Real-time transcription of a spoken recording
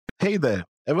Hey there,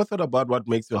 ever thought about what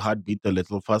makes your heart beat a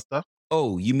little faster?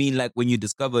 Oh, you mean like when you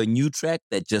discover a new track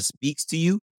that just speaks to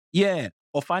you? Yeah,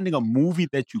 or finding a movie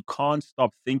that you can't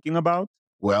stop thinking about.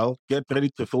 Well, get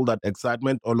ready to feel that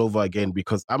excitement all over again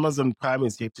because Amazon Prime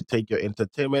is here to take your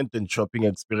entertainment and shopping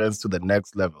experience to the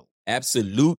next level.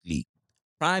 Absolutely.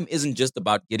 Prime isn't just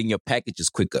about getting your packages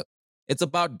quicker. It's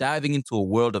about diving into a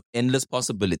world of endless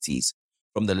possibilities,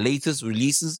 from the latest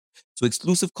releases to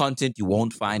exclusive content you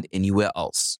won't find anywhere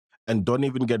else. And don't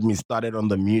even get me started on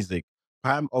the music.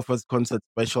 Prime offers concert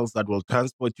specials that will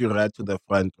transport you right to the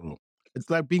front row. It's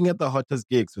like being at the hottest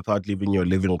gigs without leaving your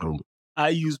living room. I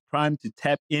use Prime to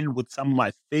tap in with some of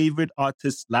my favorite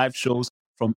artists' live shows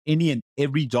from any and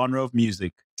every genre of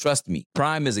music. Trust me,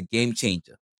 Prime is a game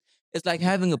changer. It's like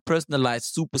having a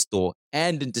personalized superstore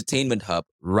and entertainment hub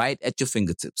right at your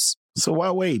fingertips. So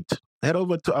why wait? Head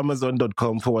over to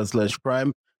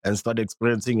amazon.com/prime and start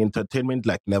experiencing entertainment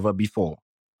like never before.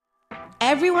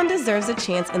 Everyone deserves a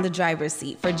chance in the driver's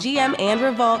seat. For GM and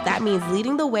Revolt, that means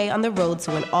leading the way on the road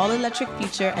to an all-electric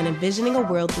future and envisioning a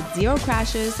world with zero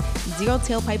crashes, zero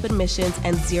tailpipe emissions,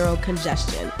 and zero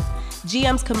congestion.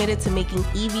 GM's committed to making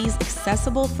EVs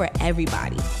accessible for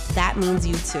everybody. That means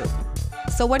you too.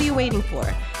 So what are you waiting for?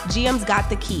 GM's got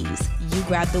the keys. You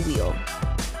grab the wheel.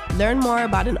 Learn more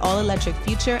about an all-electric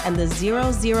future and the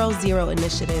 000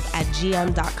 initiative at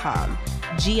gm.com.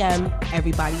 GM,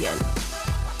 everybody in.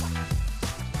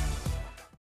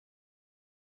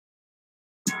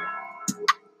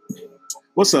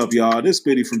 What's up, y'all? This is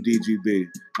Biddy from DGB.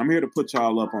 I'm here to put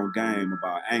y'all up on game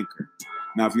about Anchor.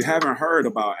 Now, if you haven't heard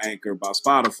about Anchor, about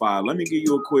Spotify, let me give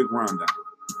you a quick rundown.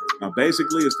 Now,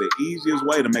 basically, it's the easiest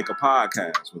way to make a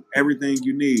podcast with everything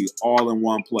you need all in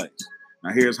one place.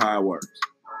 Now, here's how it works.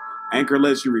 Anchor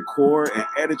lets you record and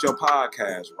edit your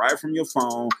podcast right from your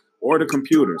phone or the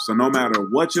computer. So no matter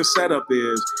what your setup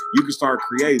is, you can start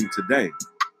creating today.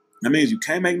 That means you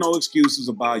can't make no excuses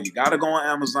about you got to go on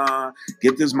Amazon,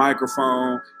 get this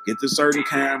microphone, get this certain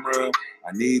camera,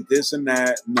 I need this and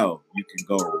that. No, you can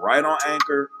go right on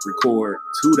Anchor, record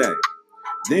today.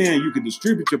 Then you can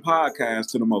distribute your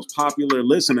podcast to the most popular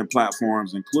listening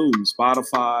platforms, including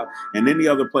Spotify and any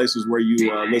other places where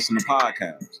you listen to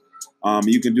podcasts.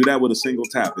 You can do that with a single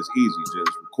tap. It's easy.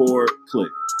 Just record,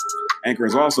 click. Anchor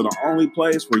is also the only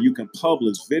place where you can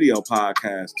publish video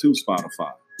podcasts to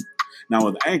Spotify. Now,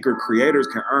 with Anchor, creators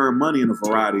can earn money in a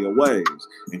variety of ways,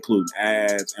 including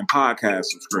ads and podcast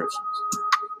subscriptions.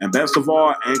 And best of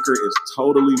all, Anchor is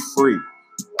totally free.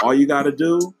 All you got to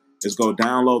do is go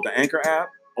download the Anchor app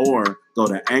or go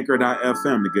to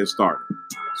anchor.fm to get started.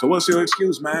 So what's your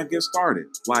excuse, man? Get started.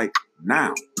 Like,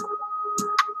 now.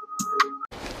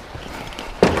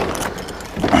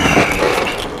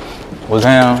 What's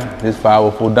down? This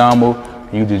 504 Domo.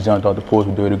 You just jumped off the porch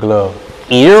with dirty glove.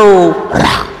 Ew!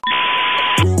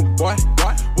 Boy,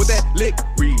 with that lick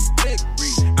read.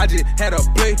 I just had a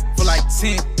play for like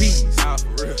 10 P's.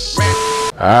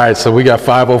 All right, so we got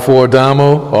 504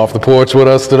 Domo off the porch with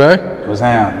us today. What's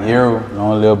down? Ew,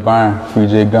 only little burn. Free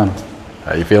J Gunner.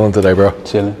 How you feeling today, bro?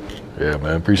 Chilling. Yeah,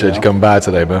 man. Appreciate you coming by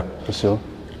today, man. For sure.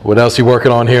 What else you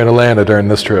working on here in Atlanta during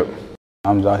this trip?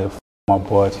 I'm out here my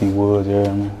boy T Woods,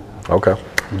 yeah, man. Okay.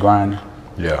 Grinding.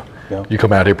 Yeah. Yep. You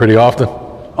come out here pretty often?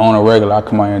 On a regular, I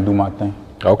come out here and do my thing.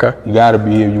 Okay. You gotta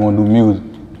be here if you wanna do music.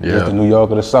 Yeah. It's the New York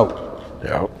or the South.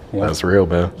 Yeah. That's real,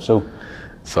 man. So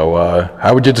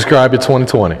how would you describe your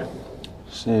 2020?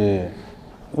 Shit, it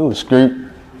was street.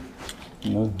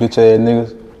 You know, bitch ass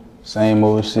niggas, same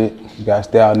old shit. You gotta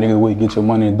stay out niggas way, get your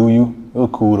money and do you. It was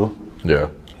cool though. Yeah.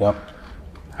 Yep.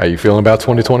 How you feeling about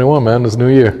 2021, man? This new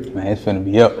year. Man, it's finna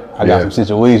be up. I got some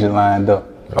situations lined up.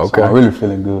 Okay. So I'm really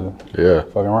feeling good. Yeah.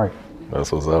 Fucking right.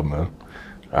 That's what's up, man.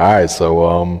 All right,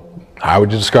 so how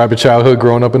would you describe your childhood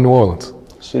growing up in New Orleans?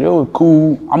 Shit, it was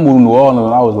cool. I moved to New Orleans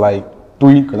when I was like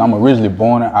 3, because I'm originally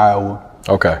born in Iowa.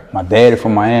 Okay. My daddy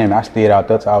from Miami. I stayed out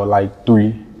there till I was like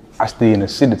 3. I stayed in the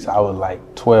city till I was like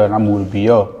 12, and I moved to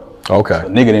BR. Okay. So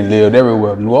nigga didn't live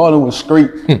everywhere. New Orleans was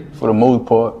straight for the most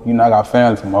part. You know, I got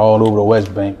family from all over the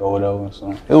West Bank or whatever,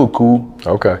 so it was cool.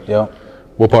 Okay. Yeah.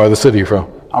 What part of the city you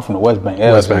from? I'm from the West Bank.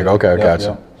 West Bank, okay,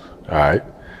 gotcha. All right.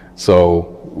 So,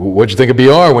 what'd you think of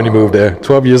BR when you moved there?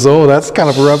 12 years old, that's kind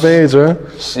of a rough age, right?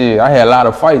 Shit, I had a lot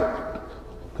of fight.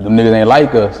 Cause them niggas ain't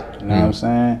like us, you know what I'm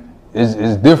saying?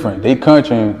 It's different. They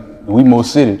country and we more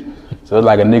city. So it's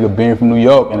like a nigga being from New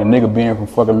York and a nigga being from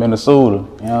fucking Minnesota,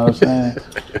 you know what I'm saying?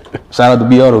 Shout out to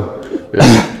BR though.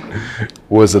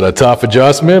 Was it a tough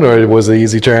adjustment or was it an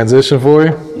easy transition for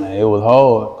you? Man, it was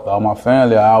hard. All my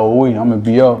family are out away. I'm in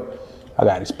BR. I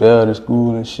got expelled at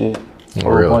school and shit. Oh,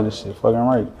 really? A bunch of shit, fucking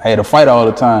right. I had to fight all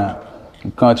the time.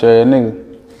 Country ass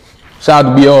nigga. Shout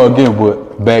out to BR again,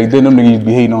 but back then them niggas used to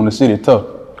be hating on the city tough.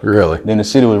 Really? Then the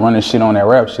city was running shit on that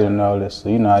rap shit and all this, so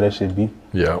you know how that shit be.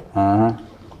 Yeah.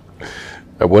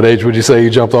 At what age would you say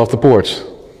you jumped off the porch?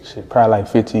 Shit, probably like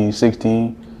 15,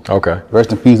 16. Okay.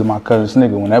 Rest in peace to my cousin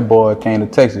Snigger. When that boy came to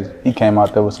Texas, he came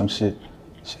out there with some shit.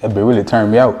 That bitch really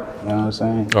turned me out. You know what I'm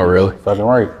saying? Oh, really? Fucking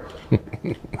right.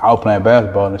 I was playing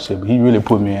basketball and shit, but he really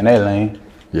put me in that lane.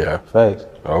 Yeah. Facts.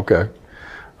 Okay.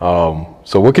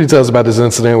 So what can you tell us about this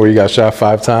incident where you got shot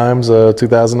 5 times,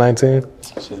 2019?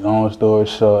 Shit, long story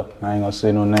short, I ain't gonna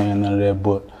say no name, none of that,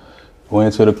 but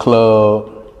went to the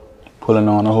club, pulling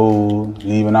on the hole,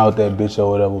 leaving out that bitch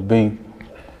or whatever be.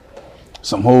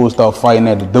 Some hoes start fighting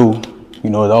at the door. You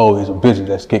know, there's always a bitch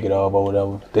that's kick it off or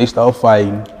whatever. They start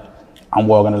fighting. I'm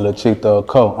walking a little chick to a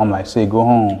car. I'm like, say, go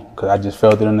home, because I just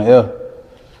felt it in the air.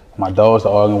 My dogs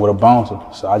are arguing with a bouncer,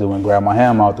 so I just went and grabbed my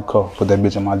hammer out the car, put that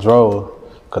bitch in my drawer,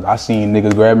 because I seen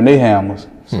niggas grabbing their hammers.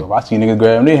 So if I see niggas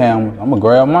grabbing their hammers, I'm going to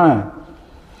grab mine.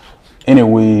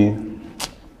 Anyway,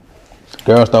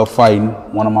 girl start fighting,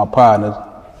 one of my partners,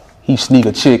 he sneak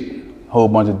a chick, whole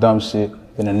bunch of dumb shit.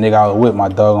 Then the nigga I was with, my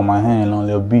dog on my hand, on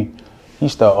Lil B, he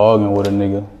start arguing with a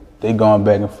nigga. They going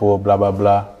back and forth, blah, blah,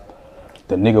 blah.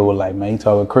 The nigga was like, man, you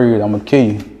talking crazy, I'm gonna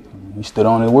kill you. He stood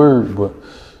on his word, but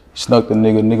he snuck the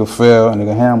nigga fell,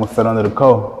 nigga hammer fell under the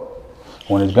car.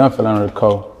 When his gun fell under the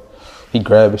car, he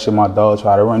grabbed it, shit, my dog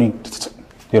tried to run, he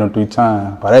hit him 3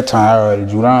 times. By that time, I already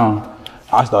drew down.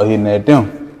 I start hitting at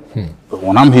them. But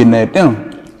when I'm hitting at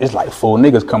them, it's like 4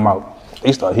 niggas come out.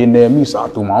 They start hitting at me, so I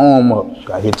threw my arm up.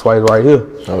 Got hit twice right here.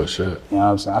 Oh, shit. You know what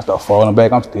I'm saying? I start falling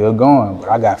back, I'm still going, but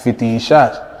I got 15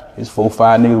 shots. It's 4 or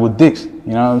 5 niggas with dicks, you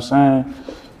know what I'm saying?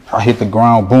 I hit the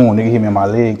ground, boom, nigga hit me in my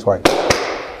leg twice.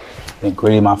 Then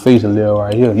graded my face a little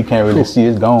right here. You can't really see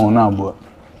it's gone now, but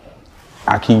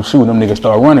I keep shooting, them niggas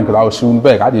start running because I was shooting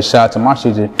back. I just shot to my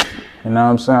shit, you know what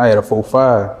I'm saying? I had a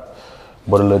 4.5,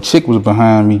 but a little chick was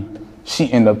behind me.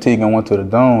 She ended up taking one to the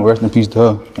dome, rest in peace to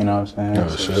her, you know what I'm saying? Oh,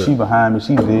 So shit. she behind me,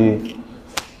 she dead.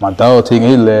 My dog taking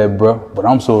his leg, bro, but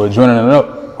I'm so adrenaline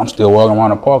up. I'm still walking around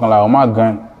the parking lot with my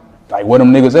gun. Like, where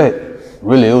them niggas at?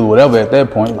 Really, it was whatever at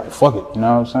that point, like, fuck it, you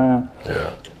know what I'm saying?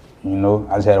 Yeah. You know,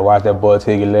 I just had to watch that boy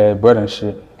take his last breath and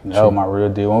shit. That was my real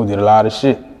deal. We did a lot of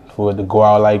shit for it to go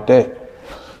out like that.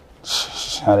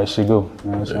 How that shit go,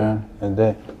 you know what I'm saying? That's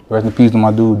that. Rest in peace to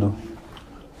my dude, though.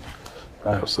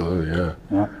 Absolutely, yeah.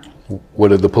 Yeah. What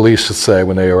did the police say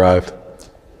when they arrived?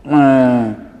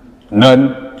 Man,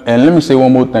 nothing. And let me say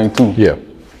one more thing, too. Yeah.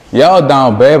 Y'all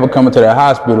down bad for coming to that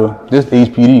hospital, this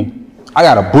HPD. I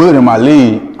got a bullet in my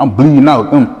leg. I'm bleeding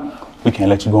out. We can't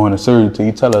let you go into surgery till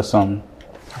you tell us something.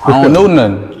 I don't know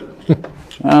nothing. You know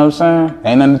what I'm saying?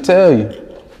 Ain't nothing to tell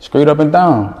you. Straight up and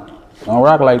down. Don't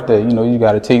rock like that. You know, you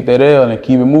got to take that L and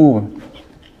keep it moving.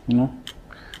 You know?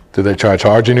 Did they try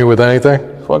charging you with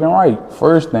anything? Fucking right.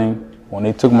 First thing, when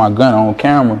they took my gun on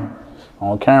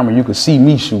camera, you could see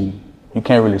me shooting. You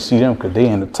can't really see them because they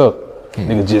in the tuck.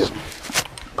 Niggas just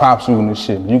pop shooting and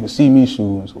shit. But you can see me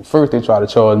shooting. So first they tried to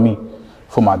charge me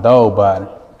for my dog body.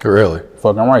 Really?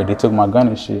 Fucking right. They took my gun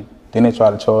and shit. Then they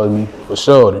tried to charge me for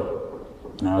shorty. You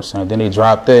know what I'm saying? Then they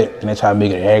dropped that. Then they tried to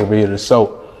make it aggravated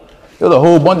assault. There was a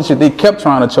whole bunch of shit they kept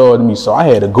trying to charge me, so I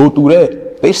had to go through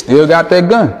that. They still got that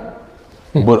gun.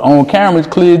 But on camera, it's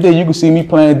clear as day. You can see me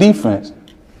playing defense.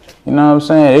 You know what I'm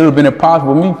saying? It would have been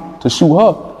impossible for me to shoot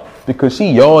her because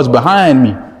she yards behind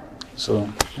me. So,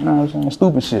 you know what I'm saying?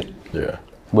 Stupid shit. Yeah.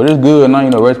 But it's good now, you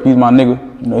know, rest in peace, my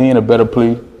nigga. You know, he in a better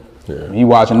place. Yeah. He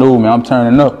watching over me, I'm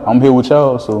turning up. I'm here with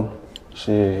y'all, so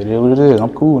shit, it is what it is.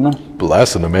 I'm cool now.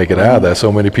 Blessing to make it out. That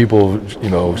so many people, you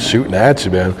know, shooting at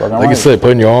you, man. Fucking Like you right. said,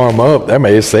 putting your arm up, that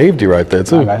may have saved you right there, I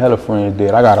too. got hella friends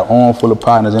dead. I got an arm full of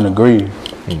partners in the grave.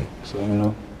 So, you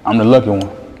know, I'm the lucky one.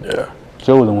 Yeah.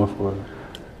 Chosen one for it.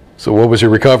 So what was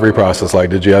your recovery process like?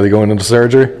 Did you have to go into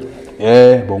surgery?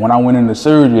 Yeah, but when I went into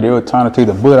surgery, they were trying to take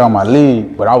the blood out of my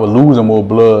leg, but I was losing more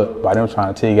blood by them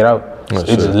trying to take it out. Oh, So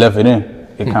they just shit. left it in.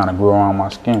 It kind of grew around my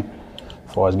skin.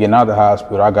 As far as getting out of the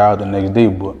hospital, I got out the next day,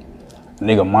 but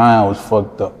nigga, mine was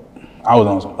fucked up. I was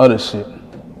on some other shit.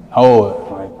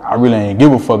 Hard. Like, I really ain't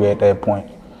give a fuck at that point.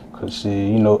 Cause shit,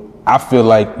 you know, I feel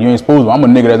like you ain't supposed to. I'm a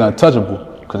nigga that's untouchable.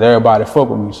 Cause everybody fuck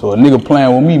with me. So a nigga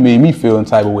playing with me made me feel in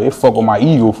type of way. It fuck with my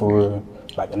ego for real.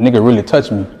 Like a nigga really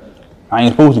touched me. I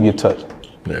ain't supposed to get touched.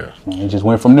 Yeah. And it just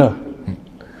went from there.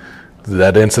 Did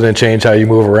that incident change how you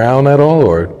move around at all,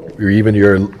 or even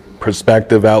your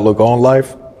perspective, outlook on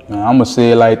life? Man, I'm gonna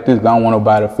say it like this, 'cause I don't want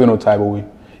nobody to feel no type of way.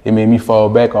 It made me fall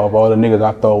back off all the niggas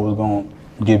I thought was gonna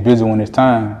get busy when it's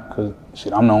time. Cause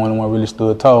shit, I'm the only one really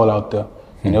stood tall out there.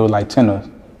 And there was like 10 of us.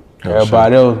 Oh,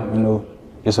 Everybody else, you know,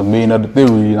 it's a million other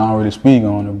theories, I don't really speak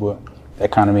on it, but that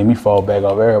kind of made me fall back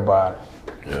off everybody.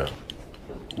 Yeah.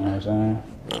 You know what I'm saying?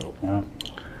 Yeah.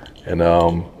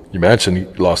 And you mentioned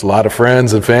you lost a lot of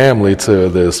friends and family to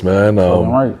this, man.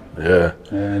 Right. Yeah.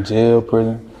 In jail,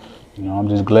 prison. You know, I'm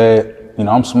just glad. You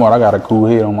know, I'm smart. I got a cool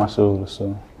head on my shoulders,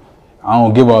 so I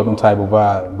don't give up them type of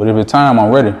vibes. But if it's time,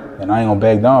 I'm ready, and I ain't gonna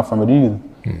back down from it either.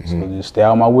 So just stay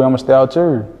out my way. I'm gonna stay out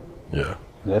yours. Yeah.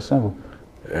 That's simple.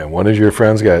 And one of your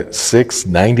friends got 6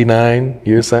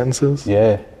 99-year sentences?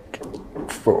 Yeah.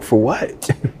 For what?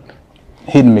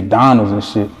 Hitting McDonald's and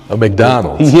shit. A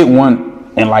McDonald's? He hit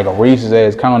one in like a racist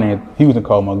ass county. He was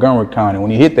called Montgomery County.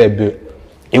 When he hit that bit,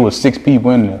 it was 6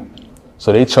 people in there.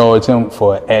 So they charged him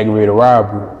for aggravated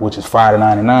robbery, which is $5 to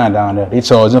 $99 down there. They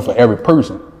charged him for every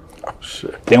person. Oh,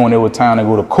 shit. Then when it was time to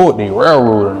go to court, they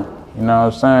railroaded him. You know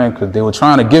what I'm saying? Because they were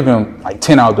trying to give him like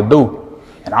 10 out the door.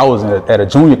 And I was at a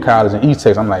junior college in East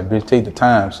Texas. I'm like, bitch, take the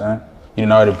time, son. You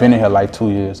know, I'd been in here like 2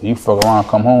 years. You fuck around,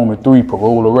 come home at 3,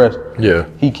 parole arrest. Yeah.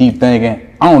 He keep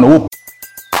thinking, I don't know what.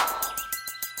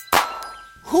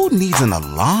 Who needs an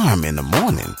alarm in the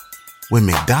morning when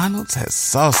McDonald's has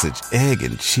sausage, egg,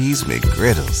 and cheese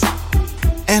McGriddles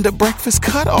and a breakfast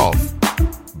cutoff?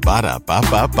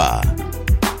 Ba-da-ba-ba-ba.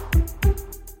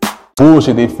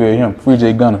 Bullshit they fed him, Free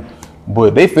J Gunner.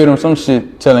 But they fed him some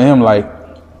shit telling him like,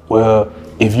 well,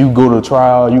 if you go to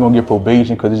trial, you're gonna get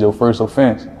probation because it's your first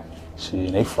offense.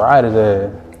 Shit, they fried his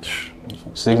ass.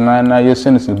 6 99-year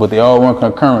sentences, but they all run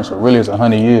concurrent, so really it's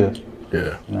 100 years.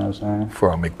 Yeah. You know what I'm saying?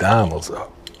 For a McDonald's,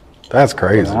 though. That's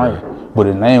crazy. Right. But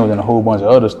his name was in a whole bunch of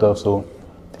other stuff, so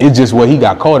it's just what he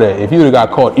got caught at. If he would have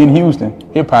got caught in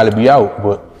Houston, he'd probably be out.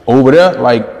 But over there,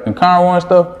 like in Conroe and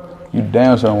stuff, you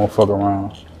damn sure won't fuck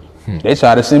around. They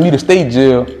tried to send me to state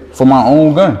jail for my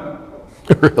own gun.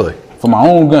 Really? For my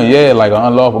own gun, yeah, like an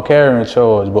unlawful carrying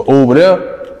charge. But over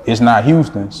there, it's not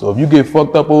Houston. So if you get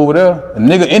fucked up over there,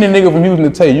 any nigga from Houston to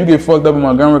tell you get fucked up in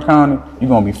Montgomery County, you're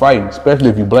gonna be fighting, especially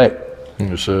if you black.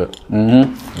 Shit.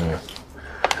 Yeah.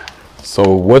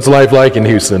 So what's life like in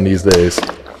Houston these days?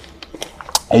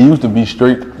 It used to be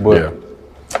straight, but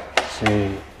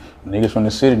shit, niggas from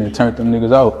the city, they turned them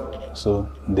niggas out. So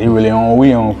they really on what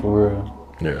we on for real.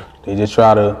 Yeah. They just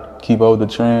try to keep up with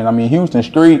the trend. I mean, Houston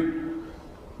street,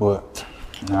 but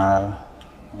nah.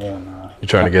 You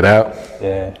trying to get out?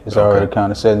 Yeah, it's already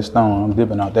kind of set in stone. I'm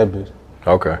dipping out that bitch.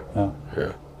 Okay.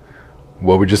 Yeah.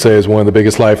 What would you say is one of the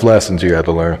biggest life lessons you had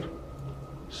to learn?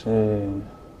 Shit.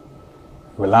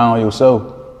 Rely on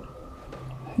yourself.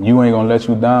 You ain't gonna let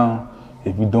you down.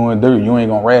 If you doing dirt, you ain't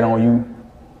gonna rat on you.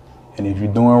 And if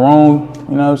you're doing wrong,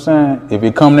 you know what I'm saying? If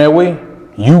it come that way,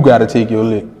 you gotta take your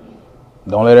lick.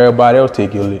 Don't let everybody else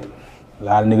take your lick. A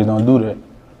lot of niggas don't do that.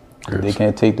 They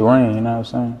can't take the rain, you know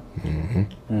what I'm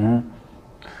saying?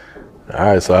 All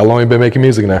right, so how long you been making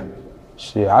music now?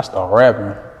 Shit, I started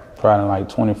rapping probably in like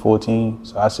 2014,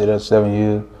 so I said that's 7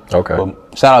 years. Okay.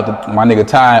 But shout out to my nigga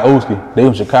Ty and Oski. They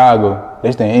from Chicago.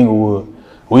 They stay in Inglewood.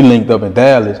 We linked up in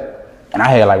Dallas, and I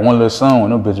had like one little song,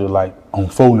 and them bitches was like, on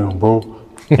phone now, bro.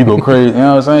 You go crazy, you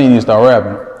know what I'm saying? You need to start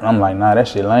rapping. And I'm like, nah, that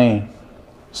shit lame.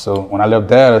 So when I left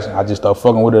Dallas, I just started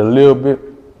fucking with it a little bit.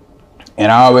 And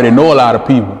I already know a lot of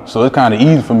people, so it's kind of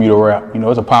easy for me to rap. You know,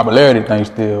 it's a popularity thing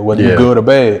still, whether you're good or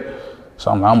bad. So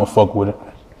I'm like, I'm gonna fuck with it.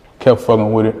 Kept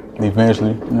fucking with it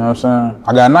eventually, you know what I'm saying?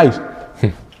 I got nice.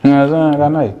 You know what I'm saying? I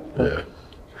got nice.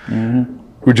 Yeah.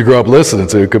 Who'd you grow up listening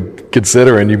to,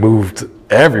 considering you moved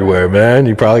everywhere, man?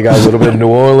 You probably got a little bit of New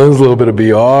Orleans, a little bit of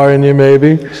BR in you,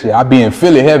 maybe? Shit, I be in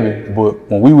Philly heavy, but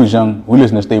when we was young, we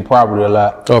listened to State Property a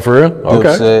lot. Oh, for real? Okay.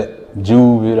 Dipset,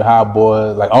 Juvie, the Hot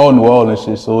Boys, like all New Orleans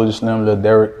shit, Soulja Slim, Lil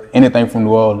Derek, anything from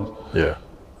New Orleans. Yeah.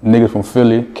 Niggas from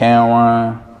Philly, Cam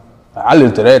Ryan. I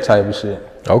listen to that type of shit.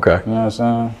 Okay. You know what I'm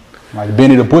saying? Like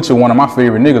Benny the Butcher, one of my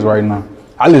favorite niggas right now.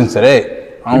 I listen to that.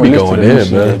 I don't be listen going to in,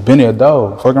 shit. man. Benny a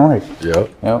dog, fucking right.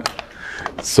 Yep.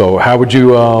 So how would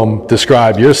you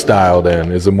describe your style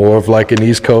then? Is it more of like an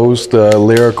East Coast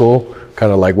lyrical,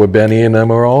 kind of like what Benny and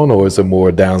them are on, or is it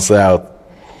more down south?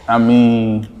 I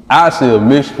mean, I say a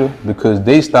mixture because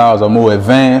they styles are more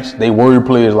advanced. They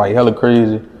wordplay is like hella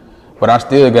crazy, but I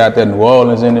still got that New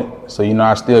Orleans in it. So, you know,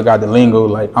 I still got the lingo.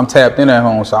 Like, I'm tapped in at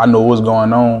home, so I know what's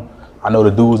going on. I know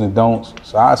the do's and don'ts.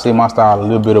 So I say my style a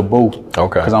little bit of both.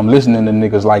 Okay. Because I'm listening to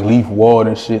niggas like Leaf Ward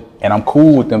and shit, and I'm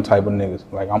cool with them type of niggas.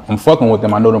 Like, I'm fucking with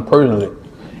them. I know them personally.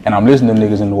 And I'm listening to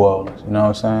niggas in New Orleans. You know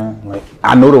what I'm saying? Like,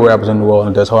 I know the rappers in New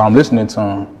Orleans. That's how I'm listening to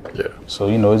them. Yeah. So,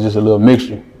 you know, it's just a little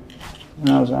mixture. You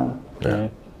know what I'm saying? Yeah.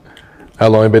 How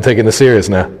long you been taking this serious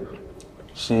now?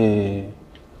 Shit.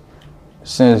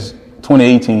 Since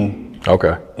 2018.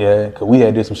 Okay. Yeah, because we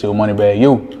had did some shit with Moneybag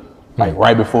Yo. Like,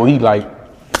 right before he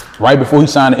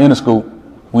signed the Interscope,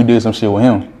 we did some shit with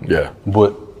him. Yeah.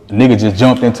 But The nigga just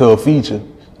jumped into a feature,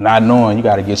 not knowing you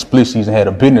gotta get split season, had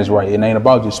a business right. It ain't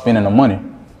about just spending the money.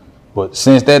 But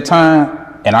since that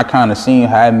time, and I kinda seen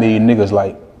how it made niggas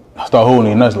like, start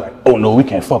holding nuts like, oh no, we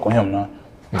can't fuck with him now.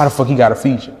 How the fuck he got a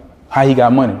feature? How he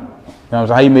got money? You know what I'm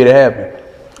saying? How he made it happen?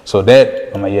 So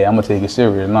that, I'm like, yeah, I'm gonna take it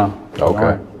serious now. Okay.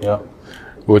 Right, yeah.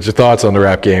 What's your thoughts on the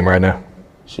rap game right now?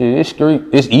 Shit, it's straight.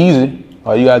 It's easy.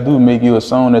 All you gotta do is make you a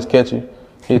song that's catchy.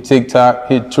 Hit TikTok,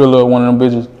 hit Triller, one of them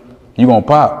bitches, you gonna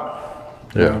pop.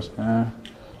 You know what I'm saying?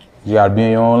 You gotta be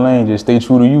in your own lane, just stay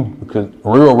true to you, because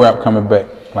real rap coming back.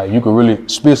 Like, you could really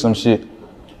spit some shit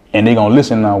and they gonna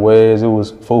listen now, whereas it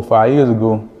was 4-5 years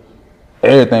ago,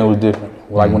 everything was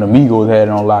different. Like when the Migos had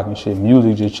it on lock and shit,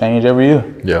 music just changed every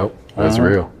year. Yep, that's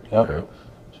real. Yep.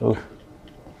 So,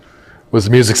 what's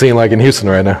the music scene like in Houston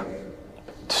right now?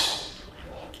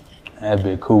 That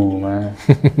bit cool, man.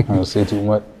 I don't gonna say too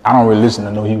much. I don't really listen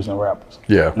to no Houston rappers.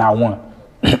 Yeah. Not one.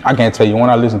 I can't tell you one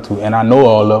I listen to, and I know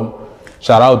all of them.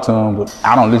 Shout out to them, but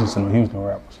I don't listen to no Houston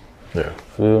rappers. Yeah.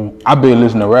 Feel me? I been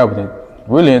listening to rappers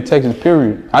really in Texas,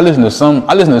 period. I listen to some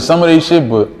of their shit,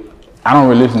 but I don't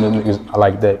really listen to niggas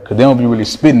like that, because they don't be really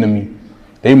spitting to me.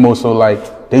 They more so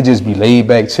like, they just be laid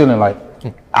back, chilling. Like,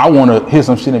 I want to hear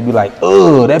some shit and be like,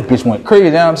 oh, that bitch went crazy.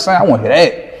 You know what I'm saying? I want to hear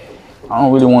that. I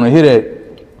don't really want to hear that.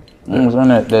 You know what I'm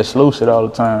saying? That slow shit all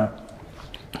the time.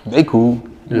 They cool.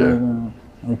 Yeah.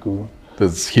 They cool.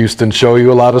 Does Houston show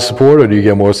you a lot of support, or do you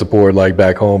get more support like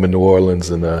back home in New Orleans?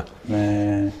 And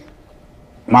Man,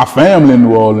 my family in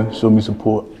New Orleans show me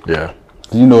support. Yeah.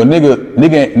 You know, a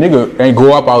nigga ain't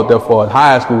grow up out there for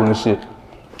high school and shit.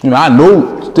 You know, I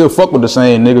know, still fuck with the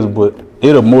same niggas, but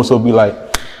it'll more so be like,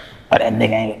 oh, that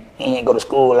nigga ain't go to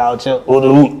school out here.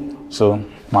 So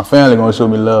my family gonna show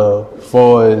me love. As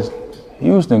far as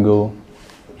Houston go,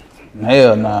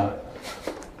 hell nah.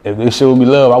 If they showed me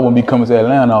love, I wouldn't be coming to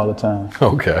Atlanta all the time.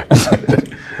 Okay.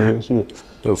 Shit.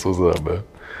 That's what's up,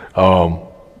 man.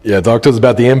 Yeah, talk to us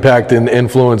about the impact and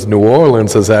influence New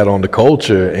Orleans has had on the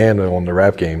culture and on the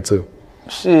rap game too.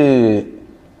 Shit.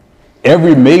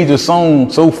 Every major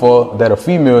song so far that a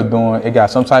female doing, it got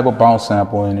some type of bounce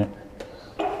sample in it.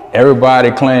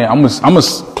 Everybody claim, I'm gonna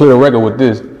clear the record with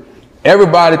this.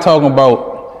 Everybody talking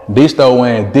about they start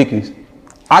wearing Dickies.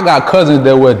 I got cousins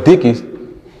that wear Dickies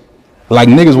like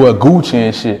niggas wear Gucci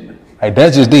and shit. Like,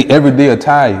 that's just their everyday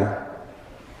attire.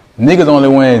 Niggas only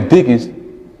wearing Dickies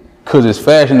cause it's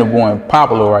fashionable and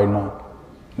popular right now.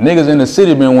 Niggas in the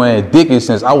city been wearing Dickies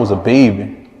since I was a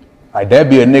baby. Like, that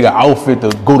be a nigga outfit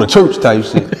to go to church type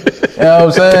shit. You know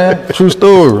what I'm saying? True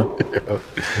story.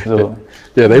 So,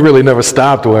 yeah, they really never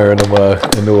stopped wearing them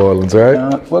in New Orleans,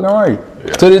 right? Fucking right.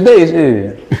 Yeah. To this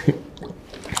day, yeah.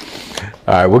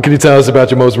 All right, what can you tell us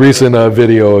about your most recent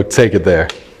video, Take It There?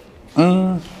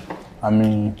 I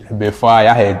mean, a bit fire.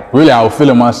 I was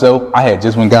feeling myself. I had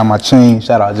just went and got my chain.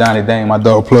 Shout out Johnny Dang, my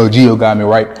dog Plug Gio got me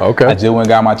right. Okay. I just went and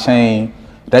got my chain.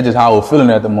 That's just how I was feeling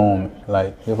at the moment.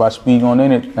 Like, if I speak on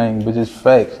anything, but just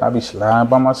facts, I be sliding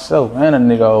by myself. And a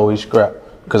nigga always scrap,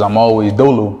 because I'm always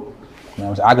dolo. You know what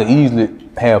I'm saying? I could easily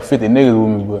have 50 niggas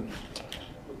with me, but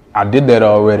I did that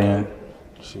already. And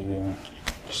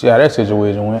see how that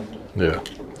situation went. Yeah.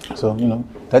 So, you know,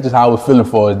 that's just how I was feeling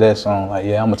for that song. Like,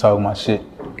 yeah, I'm gonna talk my shit.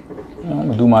 You know, I'm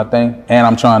gonna do my thing. And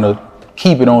I'm trying to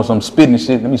keep it on some spitting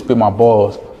shit. Let me spit my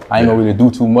balls. I ain't gonna really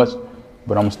do too much,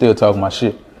 but I'm still talking my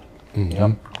shit. Mm-hmm.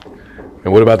 Yep.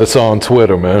 And what about the song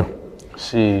Twitter, man?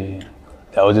 Shit,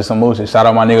 that was just some motion. Shout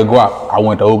out my nigga Guap. I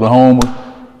went to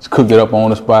Oklahoma, just cooked it up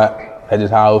on the spot. That's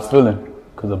just how I was feeling.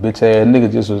 Cause a bitch ass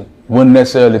nigga just wasn't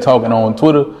necessarily talking on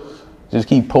Twitter. Just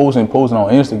keep posting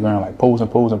on Instagram, like posting.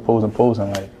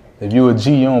 Like, if you a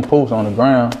G, you don't post on the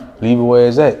ground, leave it where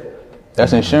it's at.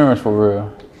 That's insurance for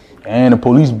real. And the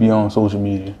police be on social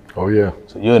media. Oh yeah.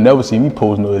 So you'll never see me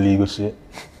post no illegal shit.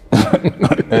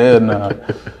 Hell nah.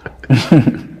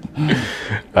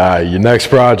 Your next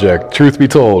project, Truth Be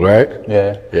Told, right?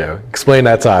 Yeah. Yeah. Explain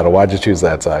that title. Why'd you choose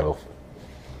that title?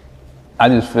 I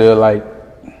just feel like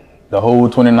the whole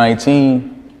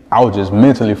 2019, I was just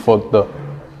mentally fucked up.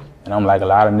 And I'm like, a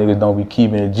lot of niggas don't be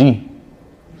keeping it G.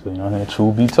 So, you know what I'm saying?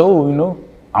 Truth be told, you know,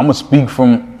 I'm gonna speak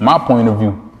from my point of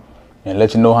view and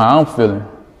let you know how I'm feeling.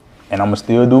 And I'm gonna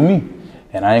still do me.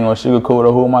 And I ain't gonna sugarcoat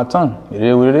or hold my tongue. It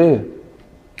is what it is.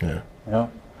 Yeah. Yeah.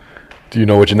 Do you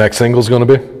know what your next single's gonna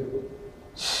be?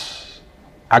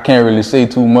 I can't really say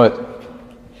too much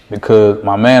because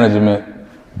my management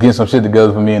getting some shit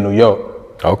together for me in New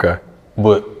York. Okay.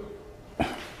 But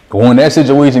when that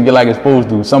situation get like it's supposed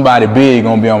to, somebody big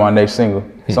gonna be on my next single.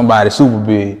 Somebody super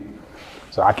big.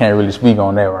 So I can't really speak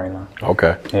on that right now.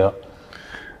 Okay.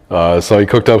 Yeah. So you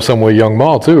cooked up some with Young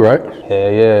Maul too, right?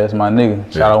 Yeah, that's my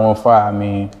nigga. Shout out 1-5. I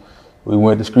mean, We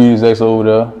went to Street Execs over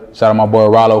there. Shout out my boy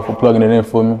Rollo for plugging it in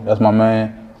for me. That's my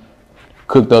man.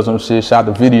 Cooked up some shit, shot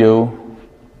the video.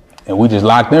 And we just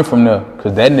locked in from there.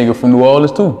 Cause that nigga from New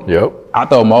Orleans too. Yep. I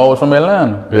thought Ma was from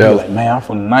Atlanta. Yeah. He was like, man, I'm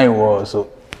from the Ninth Ward.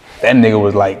 So that nigga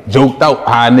was like joked out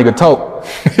how a nigga talk.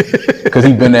 Cause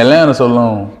he been in Atlanta so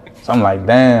long. So I'm like,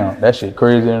 damn, that shit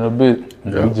crazy in a bit.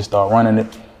 And we just start running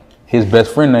it. His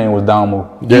best friend name was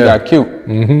Domo. He got killed.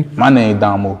 Mm-hmm. My name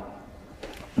Domo.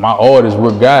 My artist,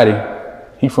 Rick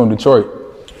Gotti, he from Detroit.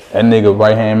 That nigga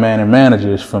right-hand man and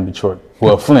manager is from Detroit.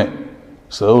 Well, Flint.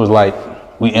 So it was like,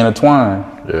 we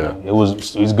intertwined. Yeah. It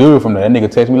was good from there. That nigga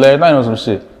texted me last night on some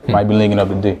shit. Might be linking up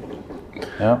today.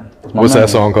 Yeah. What's that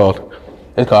song called?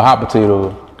 It's called Hot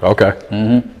Potato. Okay.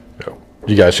 Mm-hmm.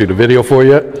 You guys shoot a video for it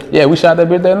yet? Yeah, we shot that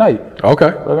bitch that night.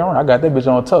 Okay. Fucking right. I got that bitch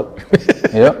on tuck.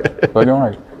 Yep. Fucking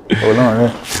right. Hold on,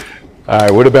 man. All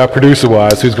right. What about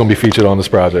producer-wise? Who's gonna be featured on this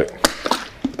project?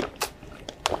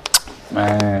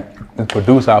 Man, the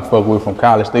producer I fuck with from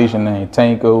College Station named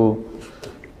Tanko.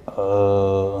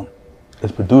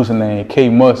 This producer named K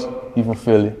Must, he from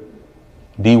Philly.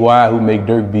 DY who make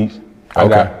Dirk beats. I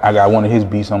got one of his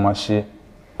beats on my shit.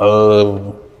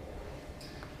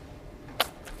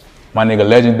 My nigga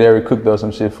Legendary cooked up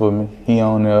some shit for me. He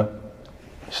on there.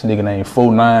 This nigga named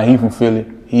 49, he from Philly.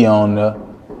 He on there.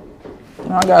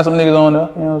 I got some niggas on there,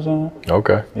 you know what I'm saying?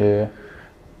 Okay. Yeah.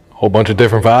 Whole bunch of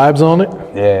different vibes on it?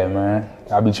 Yeah, man.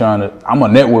 I'm a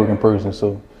networking person,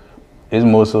 so it's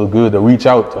more so good to reach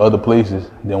out to other places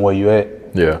than where you at.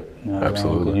 Yeah, you know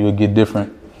absolutely. You would get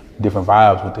different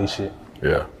vibes with this shit.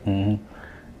 Yeah. Mm-hmm.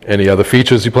 Any other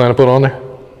features you plan to put on there?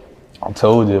 I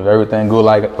told you, if everything go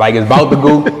like it's about to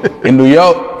go in New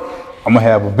York, I'm gonna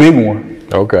have a big one.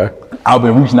 Okay. I've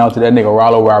been reaching out to that nigga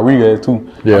Rollo Rodriguez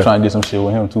too. Yeah. I'm trying to get some shit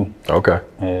with him too. Okay.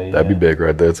 Yeah. That'd be big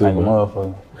right there too. Like a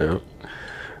motherfucker. Yeah.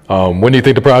 When do you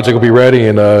think the project will be ready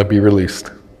and be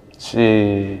released?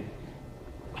 Shit.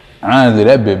 Honestly,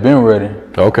 that bit been ready.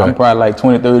 Okay. I'm probably like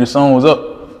 20, 30 songs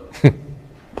up.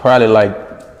 Probably like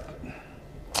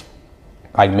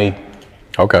May.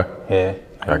 Okay. Yeah.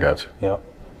 I got you.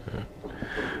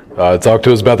 Yep. Talk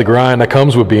to us about the grind that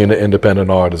comes with being an independent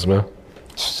artist, man.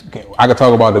 I could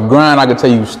talk about the grind. I could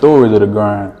tell you stories of the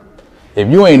grind. If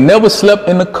you ain't never slept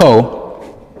in the car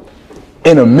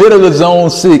in the middle of Zone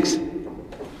 6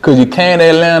 because you came to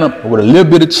Atlanta with a little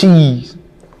bit of cheese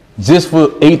just for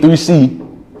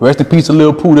A3C, rest in peace of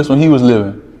Lil Pooh, that's when he was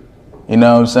living. You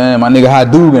know what I'm saying? My nigga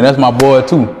Hot Dugan, that's my boy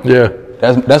too. Yeah.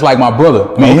 That's like my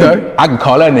brother. Man, okay. I can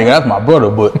call that nigga, that's my brother.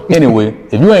 But anyway,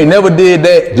 if you ain't never did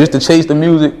that just to chase the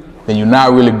music, then you're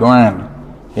not really grinding.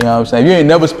 You know what I'm saying? If you ain't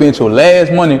never spent your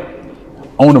last money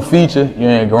on a feature, you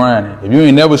ain't grinding. If you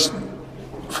ain't never,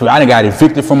 I done got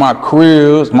evicted from my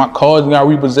cribs, my cars got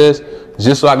repossessed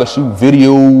just so I could shoot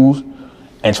videos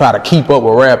and try to keep up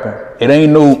with rapping. It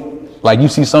ain't no, like you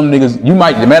see some niggas,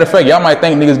 as a matter of fact, y'all might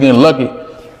think niggas getting lucky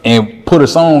and put a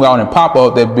song out and pop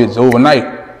off that bitch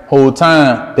overnight. Whole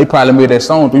time, they probably made that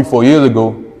song 3-4 years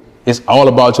ago. It's all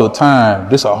about your time.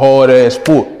 This a hard ass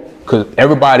sport. Cause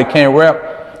everybody can't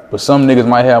rap, but some niggas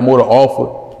might have more to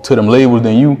offer to them labels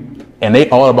than you. And they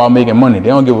all about making money. They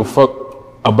don't give a fuck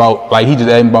about, like he just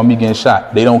asked me about me getting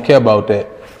shot. They don't care about that.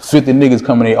 50 niggas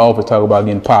come in their office talk about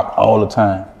getting popped all the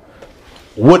time.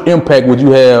 What impact would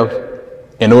you have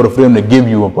in order for them to give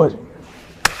you a budget? You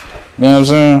know what I'm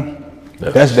saying?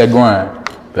 That's that grind.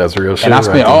 That's real shit. And I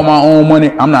spent all my own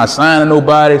money. I'm not signing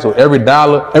nobody. So every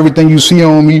dollar, everything you see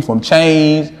on me, from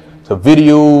chains to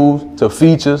videos to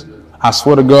features, I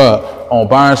swear to God, on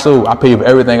buy and sold, I pay for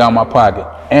everything out of my pocket.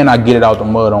 And I get it out the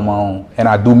mud on my own. And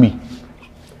I do me.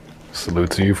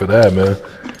 Salute to you for that, man.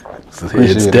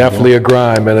 It's definitely a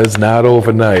grind, man. It's not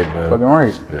overnight, man. Fucking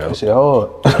right. Yeah. That shit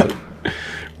hard.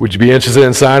 Would you be interested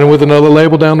in signing with another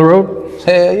label down the road?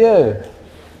 Hell yeah.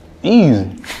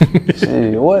 Easy.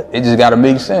 Shit, what? It just gotta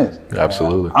make sense.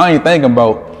 Absolutely. I ain't thinking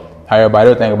about how everybody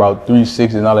else think about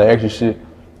 360 and all that extra shit.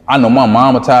 I know my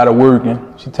mama tired of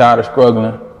working. She tired of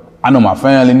struggling. I know my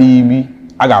family need me.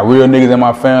 I got real niggas in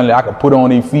my family I can put on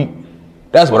their feet.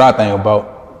 That's what I think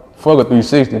about. Fuck a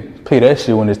 360. Pay that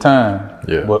shit when it's time.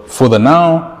 Yeah. But for the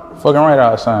now, fucking right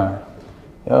out sign.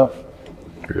 Yep.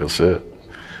 Real shit.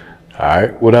 All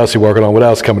right. What else you working on? What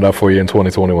else coming up for you in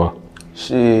 2021?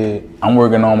 Shit, I'm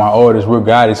working on my artist Rick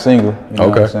Gotti single. You know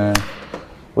what I'm saying?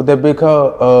 What that big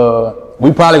called?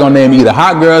 We probably gonna name it either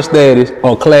Hot Girl Status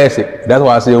or Classic. That's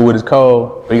why I said what it's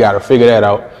called. We gotta figure that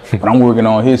out. But I'm working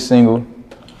on his single.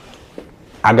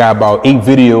 I got about 8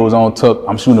 videos on tuck.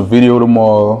 I'm shooting a video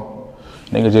tomorrow.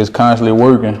 Niggas just constantly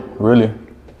working, really.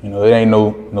 You know, it ain't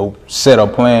no set or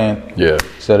plan. Yeah.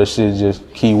 Set of shit,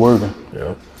 just keep working.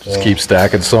 Yeah. Just keep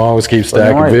stacking songs, keep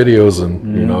stacking videos,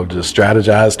 and you know, just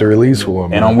strategize the release for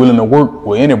them. And I'm willing to work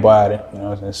with anybody. You know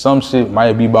what I'm saying? Some shit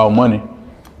might be about money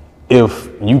if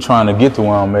you trying to get to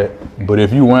where I'm at. But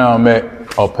if you where I'm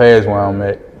at or past where I'm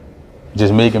at,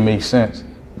 just make it make sense.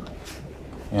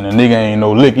 And a nigga ain't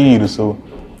no lick either, so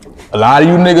a lot of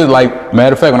you niggas, like,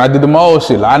 matter of fact, when I did the mall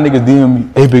shit, a lot of niggas DM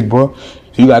me, hey big bro,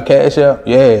 so you got cash out?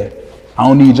 Yeah. I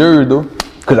don't need yours though,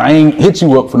 cause I ain't hit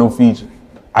you up for no feature.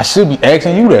 I should be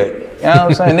asking you that. You know what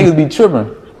I'm saying? Niggas be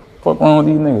tripping. Fuck wrong with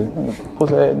these niggas?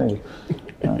 Pussy ass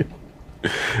niggas.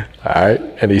 All right.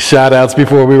 Any shout outs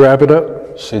before we wrap it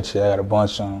up? Shit, I got a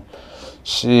bunch of them.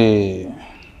 Shit.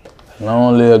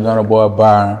 Long live Gunna Boy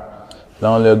Byron.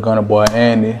 Long live Gunna Boy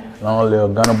Andy. Long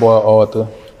live Gunna Boy Arthur.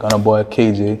 Gunna Boy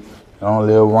KJ. Long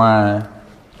live Ryan.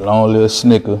 Long live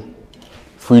Snicker.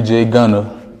 Free J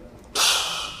Gunna.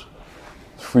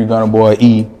 Free Gunna Boy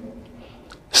E.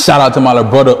 Shout out to my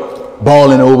little brother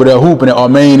balling over there hooping in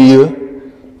Armenia.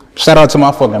 Shout out to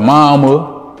my fucking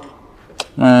mama.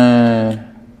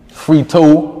 Man. Free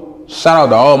Toe. Shout out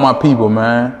to all my people,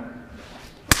 man.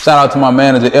 Shout out to my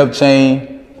manager F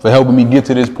Chain for helping me get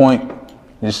to this point.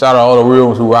 And shout out to all the real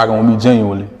ones who rocking with me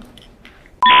genuinely.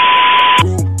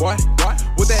 Boy,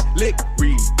 with that lick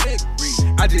read.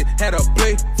 I just had a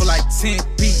play for like 10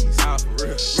 P's.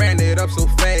 Ran it up so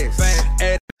fast.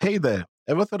 Hey there,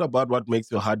 ever thought about what makes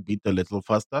your heart beat a little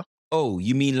faster? Oh,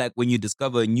 you mean like when you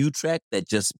discover a new track that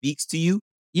just speaks to you?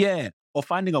 Yeah, or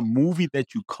finding a movie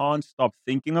that you can't stop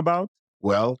thinking about.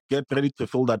 Well, get ready to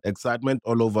feel that excitement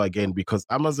all over again because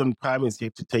Amazon Prime is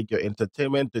here to take your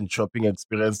entertainment and shopping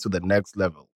experience to the next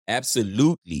level.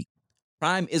 Absolutely.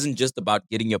 Prime isn't just about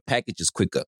getting your packages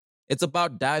quicker. It's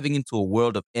about diving into a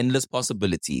world of endless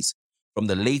possibilities, from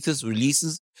the latest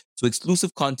releases to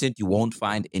exclusive content you won't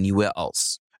find anywhere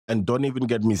else. And don't even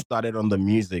get me started on the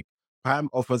music. Prime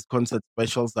offers concert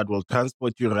specials that will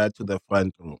transport you right to the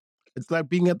front row. It's like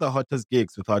being at the hottest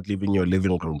gigs without leaving your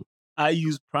living room. I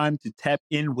use Prime to tap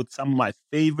in with some of my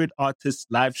favorite artists'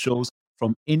 live shows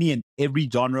from any and every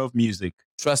genre of music.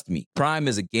 Trust me, Prime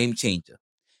is a game changer.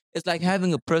 It's like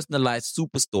having a personalized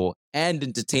superstore and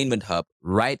entertainment hub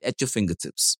right at your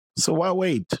fingertips. So why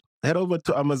wait? Head over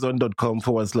to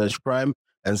amazon.com/prime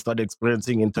and start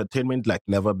experiencing entertainment like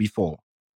never before.